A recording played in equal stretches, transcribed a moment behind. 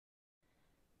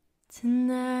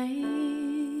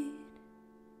Tonight,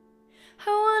 I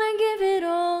wanna give it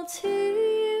all to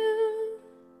you.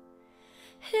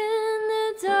 In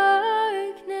the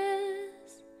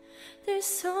darkness, there's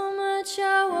so much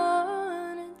I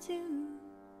wanna do.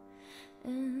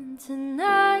 And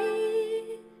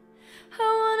tonight, I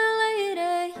wanna lay it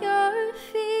at your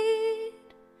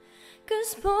feet.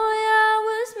 'Cause boy, I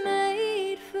was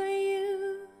made for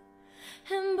you.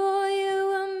 And boy, you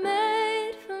were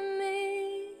made for me.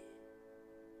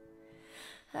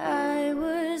 I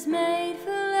was made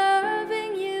for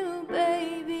loving you,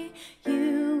 baby.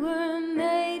 You were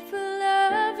made for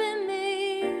loving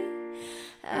me.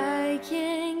 I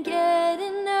can't get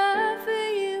enough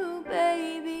of you,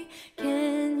 baby.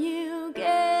 Can you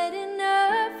get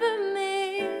enough of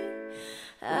me?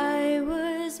 I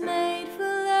was made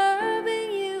for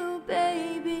loving you,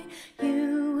 baby.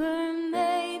 You were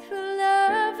made for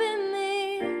loving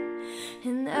me.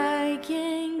 And I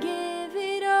can give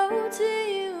it all to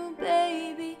you,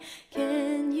 baby.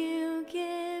 Can you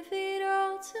give it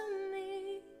all to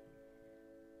me?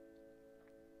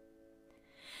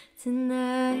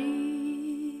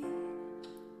 Tonight,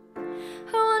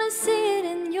 I wanna see it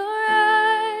in your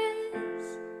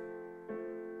eyes.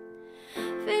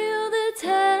 Feel the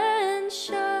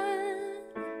tension.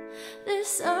 There's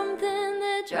something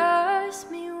that drives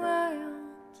me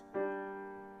wild.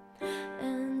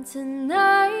 And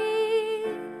tonight,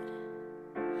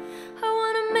 I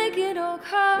wanna make it all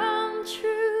come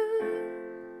true.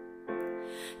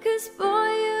 'Cause boy,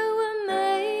 you were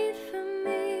made for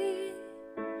me.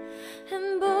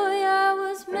 And boy, I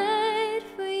was made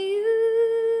for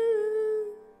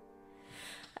you.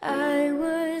 I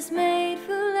was made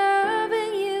for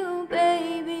loving you,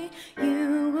 baby.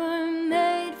 You were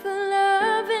made for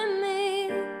loving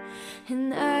me.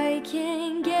 And I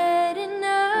can't get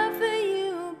enough of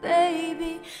you,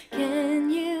 baby. Can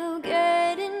you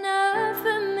get enough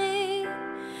of me?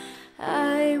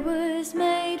 I was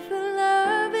made for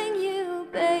loving you,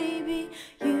 baby.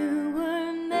 You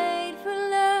were made for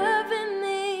loving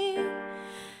me.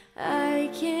 I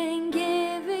can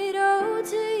give it all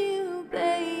to you,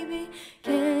 baby.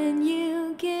 Can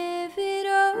you give it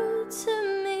all to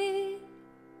me?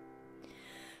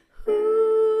 Ooh.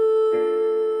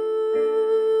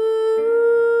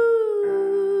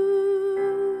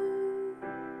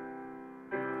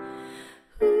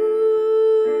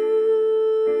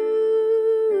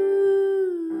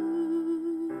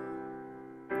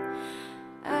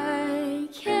 I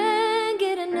can't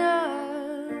get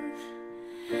enough.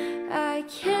 I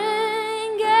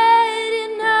can't get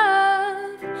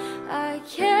enough. I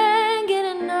can't get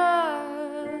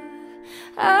enough.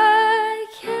 I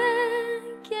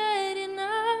can't get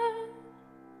enough.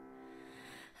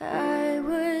 I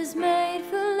was made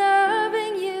for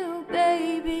loving you,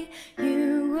 baby.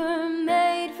 You were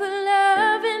made for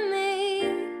loving me.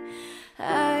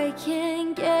 I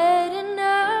can't get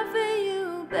enough of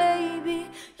you, baby.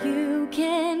 You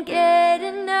can't get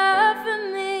enough of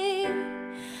me.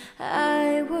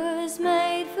 I was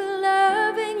made for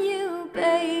loving you,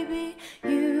 baby.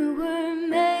 You were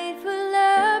made for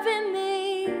loving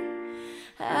me.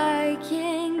 I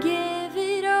can give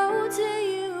it all to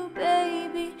you,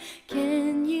 baby.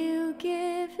 Can you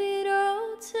give it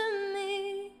all to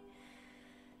me?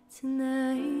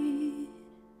 Tonight,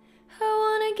 I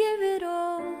wanna give it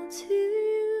all to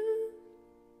you.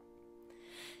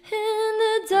 In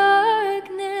the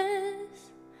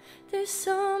darkness, there's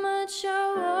so much I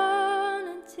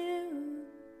wanna do.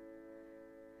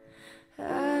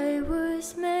 I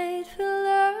was made for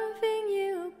loving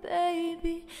you,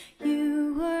 baby.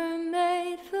 You were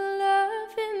made for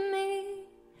loving me.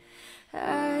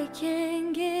 I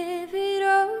can give it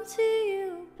all to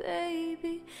you,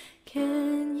 baby.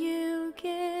 Can you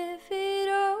give it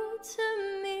all to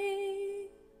me?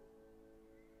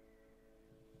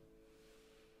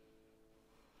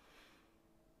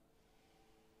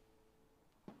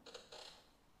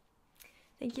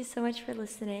 Thank you so much for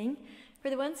listening. For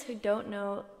the ones who don't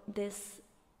know this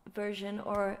version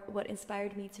or what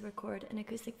inspired me to record an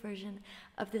acoustic version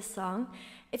of this song,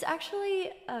 it's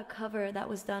actually a cover that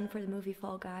was done for the movie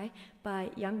Fall Guy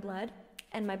by Youngblood,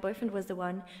 and my boyfriend was the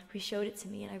one who showed it to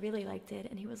me, and I really liked it,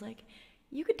 and he was like,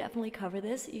 you could definitely cover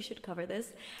this, you should cover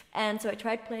this. And so I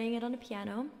tried playing it on the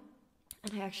piano,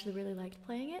 and I actually really liked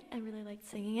playing it, I really liked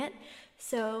singing it.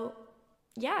 So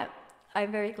yeah,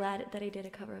 I'm very glad that I did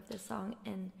a cover of this song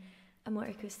in a more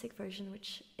acoustic version,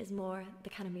 which is more the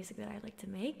kind of music that I like to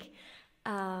make.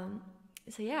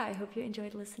 So yeah, I hope you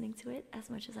enjoyed listening to it as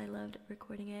much as I loved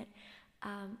recording it.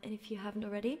 And if you haven't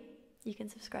already, you can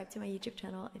subscribe to my YouTube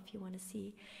channel if you want to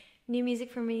see new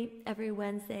music from me every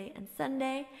Wednesday and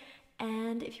Sunday.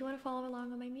 and if you want to follow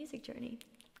along on my music journey.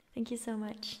 Thank you so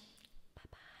much.